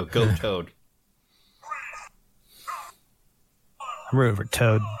 So go Toad. I'm rooting for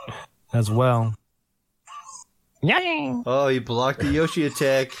Toad as well. Yay! Oh, you blocked the Yoshi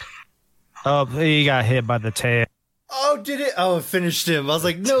attack. Oh, he got hit by the tail. Oh, did it? Oh, it finished him. I was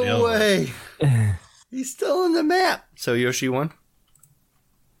like, no Tail. way. He's still in the map. So Yoshi won?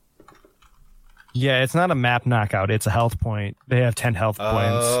 Yeah, it's not a map knockout. It's a health point. They have 10 health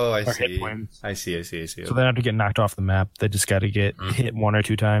points. Oh, I or hit see. points. I see. So they don't have to get knocked off the map. They just got to get hit 1 or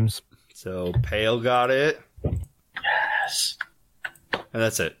 2 times. So Pale got it. Yes. And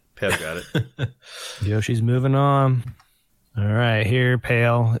that's it. Pale got it. Yoshi's moving on. All right, here,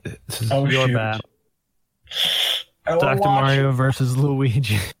 Pale. This is your shoot. battle. I wanna Dr. watch Mario it. versus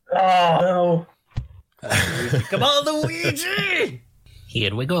Luigi. Oh, no. Come on, Luigi!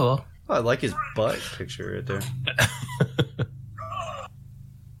 Here we go. Oh, I like his butt picture right there.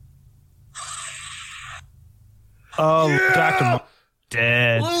 Oh, Dr. Mario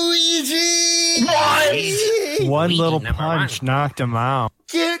dead. Luigi! What? One Luigi little number punch knocked him out.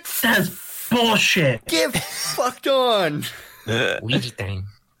 That's bullshit. Get fucked on! Luigi thing.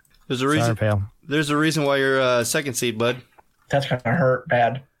 There's a Sorry, reason. Pale. There's a reason why you're second seed, bud. That's gonna hurt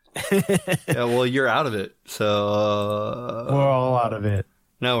bad. Yeah, well, you're out of it. So We're all out of it.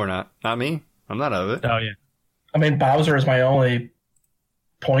 no, we're not. Not me. I'm not out of it. Oh, yeah. I mean, Bowser is my only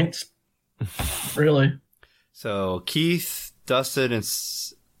points. Really? So Keith, Dustin,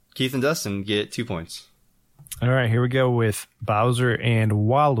 and Dustin get 2 points. All right, here we go with Bowser and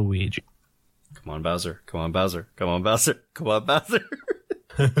Waluigi. Come on, Bowser. Come on, Bowser. Come on, Bowser. Come on, Bowser.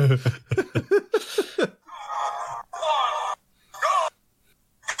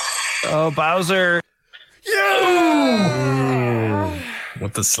 Oh, Bowser.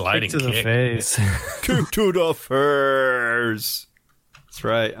 With the sliding To the kick. face. Kick to the face. That's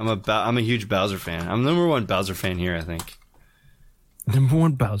right. I'm a huge Bowser fan. I'm the number 1 Bowser fan here, I think. Number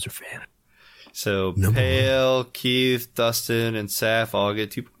 1 Bowser fan. So Pale, Keith, Dustin, and Saf all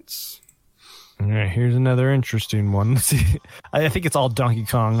get 2 points. All right, here's another interesting one. Let's see. I think it's all Donkey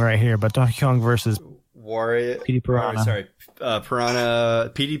Kong right here, but Donkey Kong versus Wario, Petey Piranha.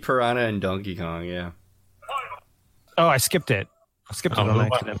 Piranha, Petey Piranha, and Donkey Kong. Yeah. Oh, I skipped it. I skipped it Oh, on who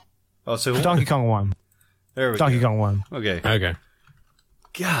accident. Oh, so Donkey Kong won. there we Donkey go. Kong won. Okay. Okay.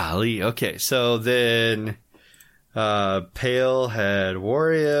 Golly. Okay. So then, Pale had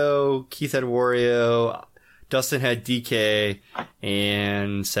Wario, Keith had Wario, Dustin had DK,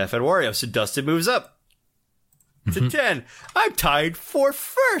 and Seth had Wario. So Dustin moves up to 10. I'm tied for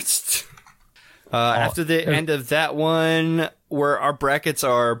first. After the end of that one, where our brackets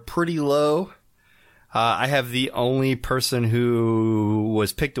are pretty low, I have the only person who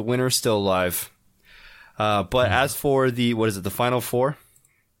was picked a winner still alive. But as for the final 4?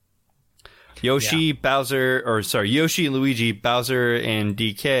 Yoshi, Yoshi, Luigi, Bowser, and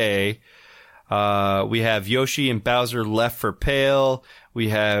DK. We have Yoshi and Bowser left for Pale. We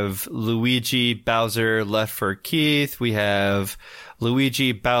have Luigi, Bowser left for Keith. We have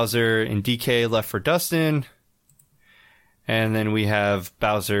Luigi, Bowser, and DK left for Dustin. And then we have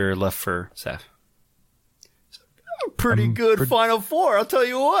Bowser left for Seth. Pretty good final 4, I'll tell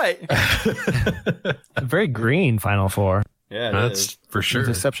you what. A very green Final Four, Yeah, That's for with sure. the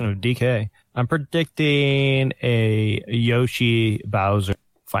exception of DK. I'm predicting a Yoshi Bowser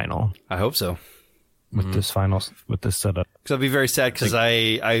final. I hope so. with this setup. Because I'll be very sad because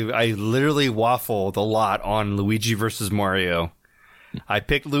I literally waffled a lot on Luigi versus Mario. I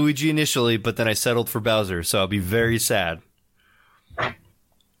picked Luigi initially, but then I settled for Bowser, so I'll be very sad.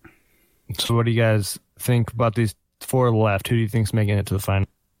 So what do you guys think about these 4 left? Who do you think's making it to the final?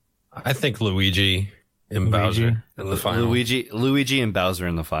 I think Luigi and Bowser in the final. Luigi and Bowser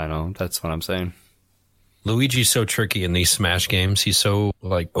in the final. That's what I'm saying. Luigi's so tricky in these Smash games. He's so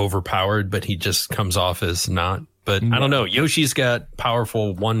overpowered, but he just comes off as not. But I don't know. Yoshi's got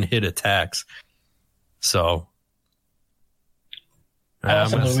powerful one-hit attacks. So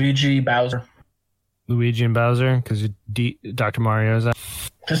Luigi, Bowser. Luigi and Bowser, because Dr. Mario's out.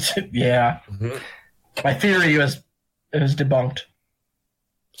 Yeah. Mm-hmm. My theory was debunked.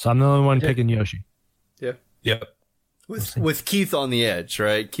 So I'm the only one picking Yoshi. Yeah. Yep. With Keith on the edge,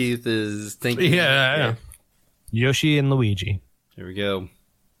 right? Keith is thinking. Yeah. Yoshi and Luigi. Here we go.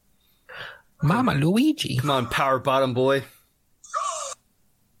 Mama Luigi. Come on, power bottom boy.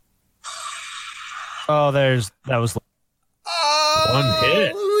 Oh, that was one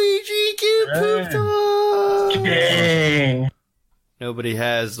hit. Luigi get pooped on. Dang. Nobody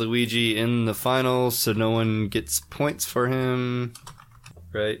has Luigi in the final, so no one gets points for him.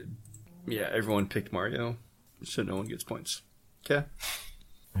 Right? Yeah, everyone picked Mario, so no one gets points. Okay.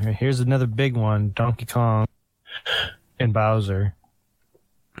 All right, here's another big one. Donkey Kong and Bowser.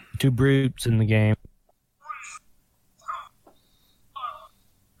 2 brutes in the game.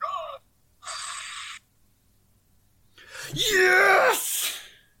 Yes!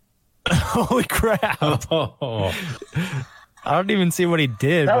 Holy crap. Oh. I don't even see what he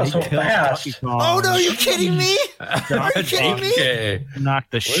did. That was so fast. Oh, no, you're kidding me? Are you kidding me? Okay. Knocked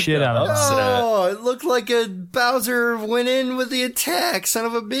the shit out of him. Oh, it looked like a Bowser went in with the attack. Son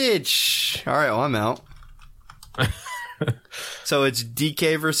of a bitch. All right, well, I'm out. So it's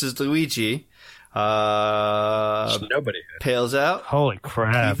DK versus Luigi. Nobody. Pale's out. Holy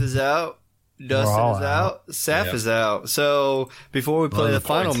crap. Keith is out. Dustin is out. Saf is out. So before we play the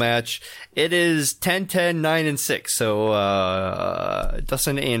final match, it is 10-10, 9 and 6. So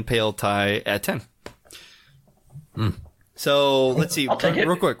Dustin and Pale tie at 10. So let's see. I'll take it.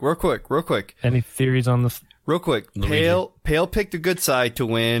 Real quick. Any theories on the... Real quick. Pale picked the good side to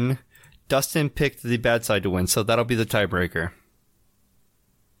win. Dustin picked the bad side to win. So that'll be the tiebreaker.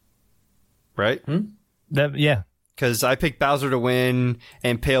 Right? Yeah. Because I picked Bowser to win,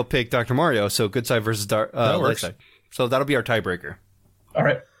 and Pale picked Dr. Mario, so good side versus light side. So that'll be our tiebreaker. All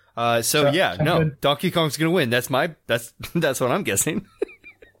right. Good. Donkey Kong's gonna win. That's what I'm guessing.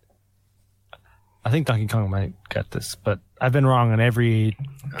 I think Donkey Kong might get this, but I've been wrong on every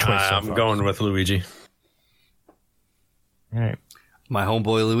choice. I'm going with Luigi. All right. My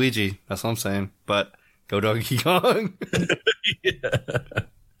homeboy Luigi. That's what I'm saying. But go Donkey Kong. Yeah.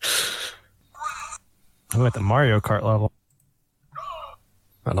 I'm at the Mario Kart level.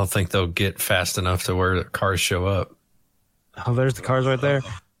 I don't think they'll get fast enough to where the cars show up. Oh, there's the cars right there.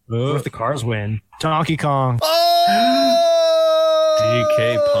 What if the cars win? Donkey Kong. Oh!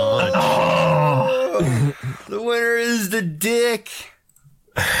 DK punch. Oh! The winner is the dick.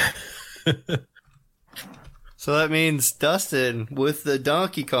 So that means Dustin with the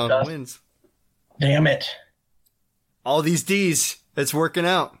Donkey Kong wins. Damn it. All these D's. It's working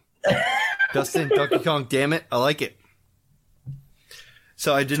out. Dustin, Donkey Kong, damn it. I like it.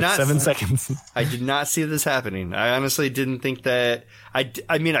 So I did not... 7 seconds. I did not see this happening. I honestly didn't think that...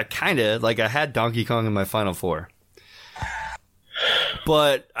 I mean, I kind of... I had Donkey Kong in my Final Four.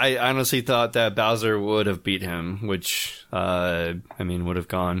 But I honestly thought that Bowser would have beat him, which, would have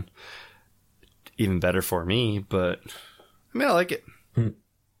gone even better for me. But, I like it.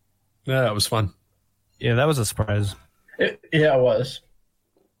 Yeah, it was fun. Yeah, that was a surprise. It was.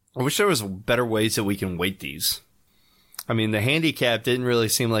 I wish there was better ways that we can weight these. I mean, the handicap didn't really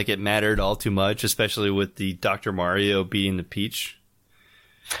seem like it mattered all too much, especially with the Dr. Mario beating the Peach.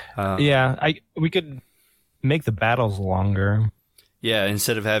 We could make the battles longer. Yeah,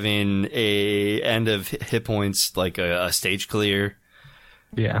 instead of having a end of hit points like a stage clear.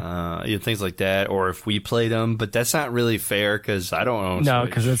 Yeah. Things like that. Or if we played them, but that's not really fair because I don't own No, Switch.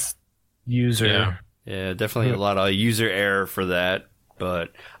 because it's user. Yeah, definitely a lot of user error for that.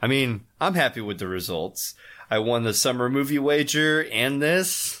 But, I mean, I'm happy with the results. I won the summer movie wager and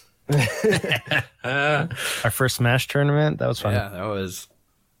this. Our first Smash tournament. That was fun. Yeah, that was.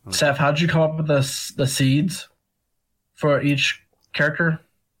 Seth, how'd you come up with the seeds for each character?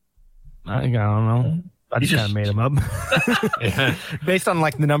 I don't know. I just kind of made them up. Based on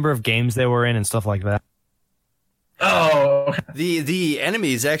the number of games they were in and stuff like that. Oh, okay. The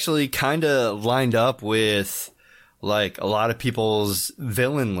enemies actually kind of lined up with like a lot of people's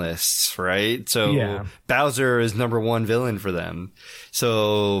villain lists, right? So Yeah. Bowser is number one villain for them.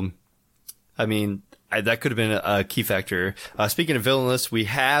 So, I mean, that could have been a key factor. Speaking of villain lists, we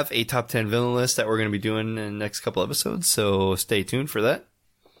have a top 10 villain list that we're going to be doing in the next couple episodes. So stay tuned for that.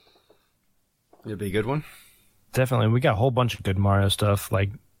 It'll be a good one. Definitely. We got a whole bunch of good Mario stuff,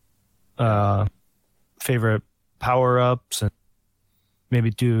 like favorite power-ups, and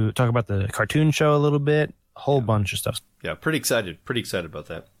maybe talk about the cartoon show a little bit. A whole bunch of stuff. Yeah, pretty excited about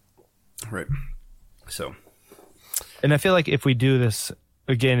that. Right. So. And I feel like if we do this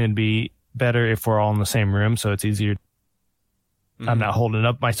again, it'd be better if we're all in the same room, so it's easier. I'm not holding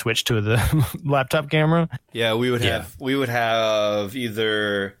up my Switch to the laptop camera. Yeah, we would have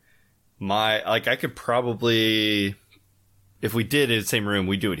either I could probably, if we did it in the same room,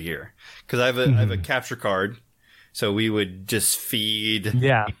 we do it here. Because I have a capture card, so we would just feed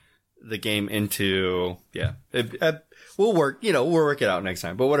the game into, we'll work it out next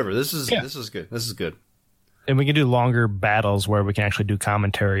time. But whatever, this is good. This is good. And we can do longer battles where we can actually do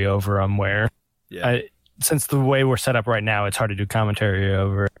commentary over them, where since the way we're set up right now, it's hard to do commentary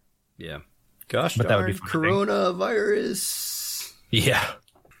over. Yeah. Gosh, but that would be fun. Coronavirus. Yeah.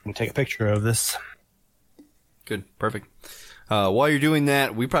 We'll take a picture of this. Good. Perfect. While you're doing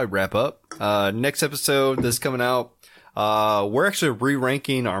that, we probably wrap up. Next episode that's coming out, we're actually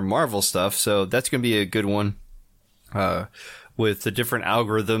re-ranking our Marvel stuff, so that's going to be a good one. With the different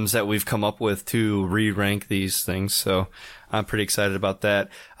algorithms that we've come up with to re-rank these things. So I'm pretty excited about that.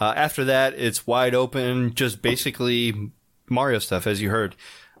 After that, it's wide open, just basically Mario stuff, as you heard.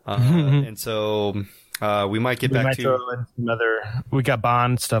 And so we might get back to another. We got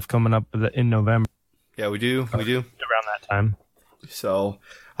Bond stuff coming up in November. Yeah, we do. Around that time. So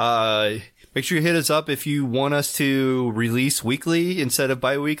make sure you hit us up if you want us to release weekly instead of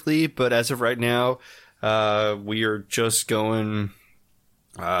bi-weekly. But as of right now, we are just going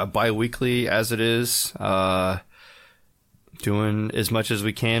bi-weekly as it is, doing as much as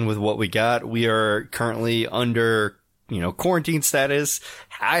we can with what we got. We are currently under, quarantine status.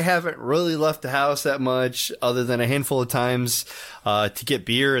 I haven't really left the house that much other than a handful of times to get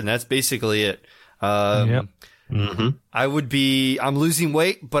beer, and that's basically it. I'm losing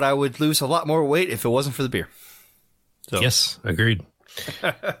weight, but I would lose a lot more weight if it wasn't for the beer. So. Yes, agreed.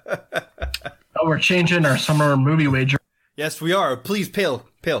 Oh, we're changing our summer movie wager. Yes, we are. Please, Pale.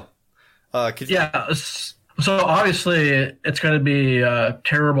 So obviously it's going to be a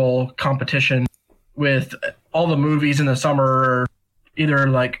terrible competition with all the movies in the summer, either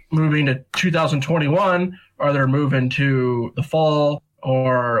like moving to 2021 or they're moving to the fall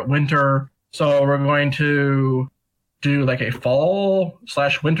or winter. So we're going to do like a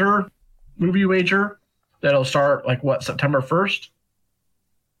fall/winter movie wager that'll start September 1st.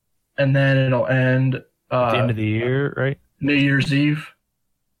 And then it'll end at the end of the year, right? New Year's Eve.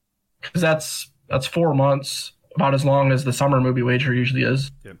 Because that's 4 months, about as long as the summer movie wager usually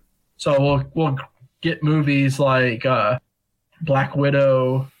is. Yep. So we'll get movies like Black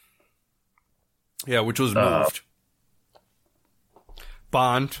Widow. Yeah, which was moved.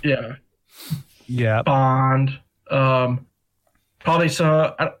 Bond. Yeah. Yeah. Bond. Probably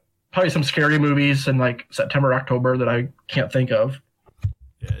some scary movies in September, October that I can't think of.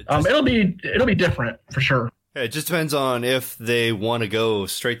 Yeah, it'll be different for sure. Yeah, it just depends on if they want to go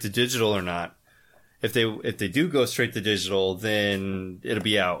straight to digital or not. If they do go straight to digital, then it'll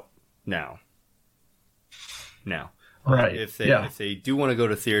be out now. Right. If they do want to go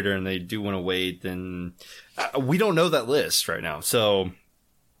to theater and they do want to wait, then we don't know that list right now. So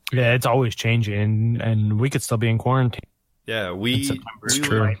yeah, it's always changing, and we could still be in quarantine. Yeah, might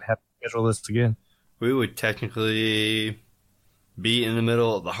have to schedule this again. We would technically be in the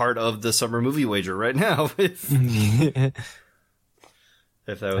middle of the heart of the summer movie wager right now. If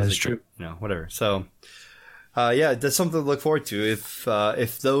that was true. Whatever. So, that's something to look forward to.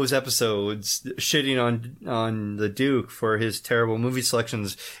 If those episodes shitting on the Duke for his terrible movie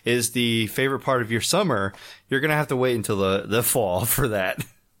selections is the favorite part of your summer, you're going to have to wait until the fall for that.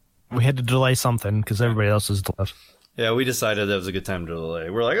 We had to delay something because everybody else is delayed. Yeah, we decided that was a good time to delay.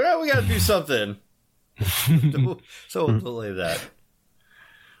 We're like, we got to do something. So we'll delay that.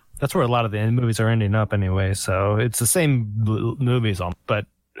 That's where a lot of the movies are ending up anyway. So it's the same movies, but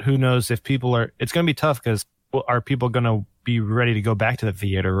who knows if people are. It's going to be tough because are people going to be ready to go back to the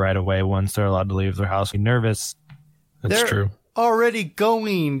theater right away once they're allowed to leave their house? Be nervous. That's true. Already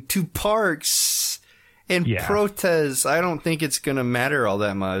going to parks and protests. I don't think it's going to matter all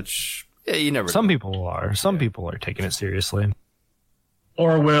that much. Yeah, you never. Some people are. Some people are taking it seriously.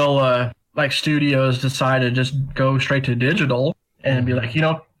 Or will studios decide to just go straight to digital and be like,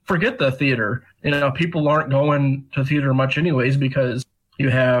 forget the theater. people aren't going to theater much anyways because you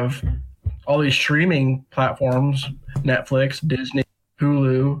have all these streaming platforms, Netflix, Disney,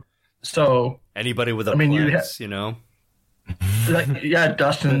 Hulu. So anybody with a Plex,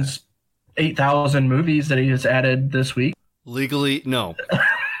 Dustin's 8,000 movies that he has added this week. Legally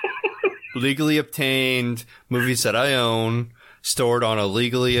obtained movies that I own, stored on a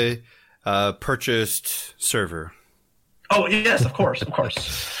legally purchased server. Oh, yes, of course.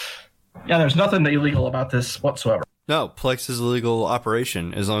 Yeah, there's nothing illegal about this whatsoever. No, Plex is a legal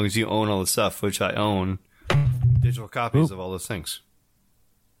operation as long as you own all the stuff, which I own digital copies of all those things.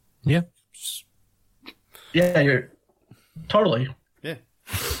 Yeah. Yeah, you're totally. Yeah.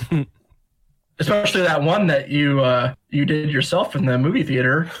 Especially that one that you did yourself in the movie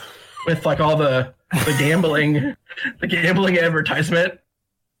theater with like all the gambling advertisement.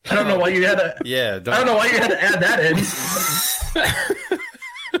 I don't know why you had to. Yeah. I don't know why you had to add that in.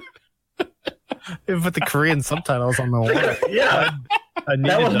 Put the Korean subtitles on the wall. Yeah.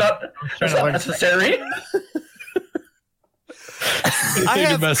 That was not necessary.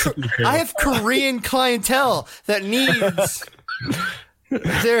 I have Korean clientele that needs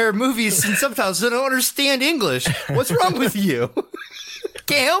their movies and subtitles. They don't understand English. What's wrong with you?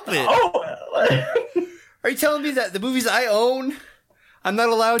 Can't help it. Oh. Are you telling me that the movies I own, I'm not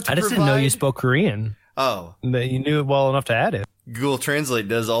allowed to I just didn't know you spoke Korean. Oh. That you knew it well enough to add it. Google Translate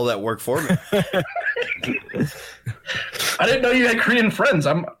does all that work for me. I didn't know you had Korean friends.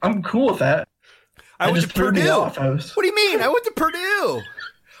 I'm cool with that. I went to Purdue. What do you mean? I went to Purdue.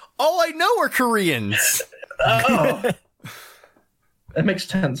 All I know are Koreans. Oh. That makes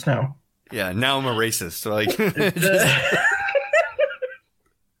sense now. Yeah, now I'm a racist. Like,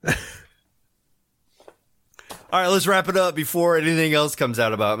 all right, let's wrap it up before anything else comes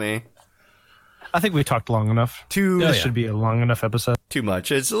out about me. I think we talked long enough. This should be a long enough episode. Too much.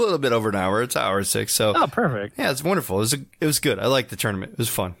 It's a little bit over an hour. It's 1:06. So perfect. Yeah, it's wonderful. It was good. I liked the tournament. It was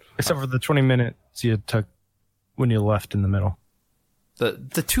fun. Except for the 20 minutes you took when you left in the middle.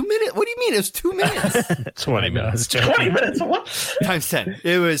 The 2 minute? What do you mean? It was 2 minutes. 20 minutes. 20 minutes. What? Times 10.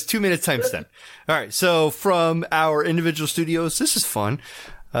 It was 2 minutes times 10. All right. So from our individual studios, this is fun.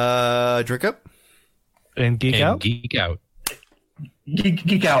 Drink up and geek out. Geek out.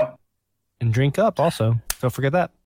 Geek out. And drink up also. Don't forget that.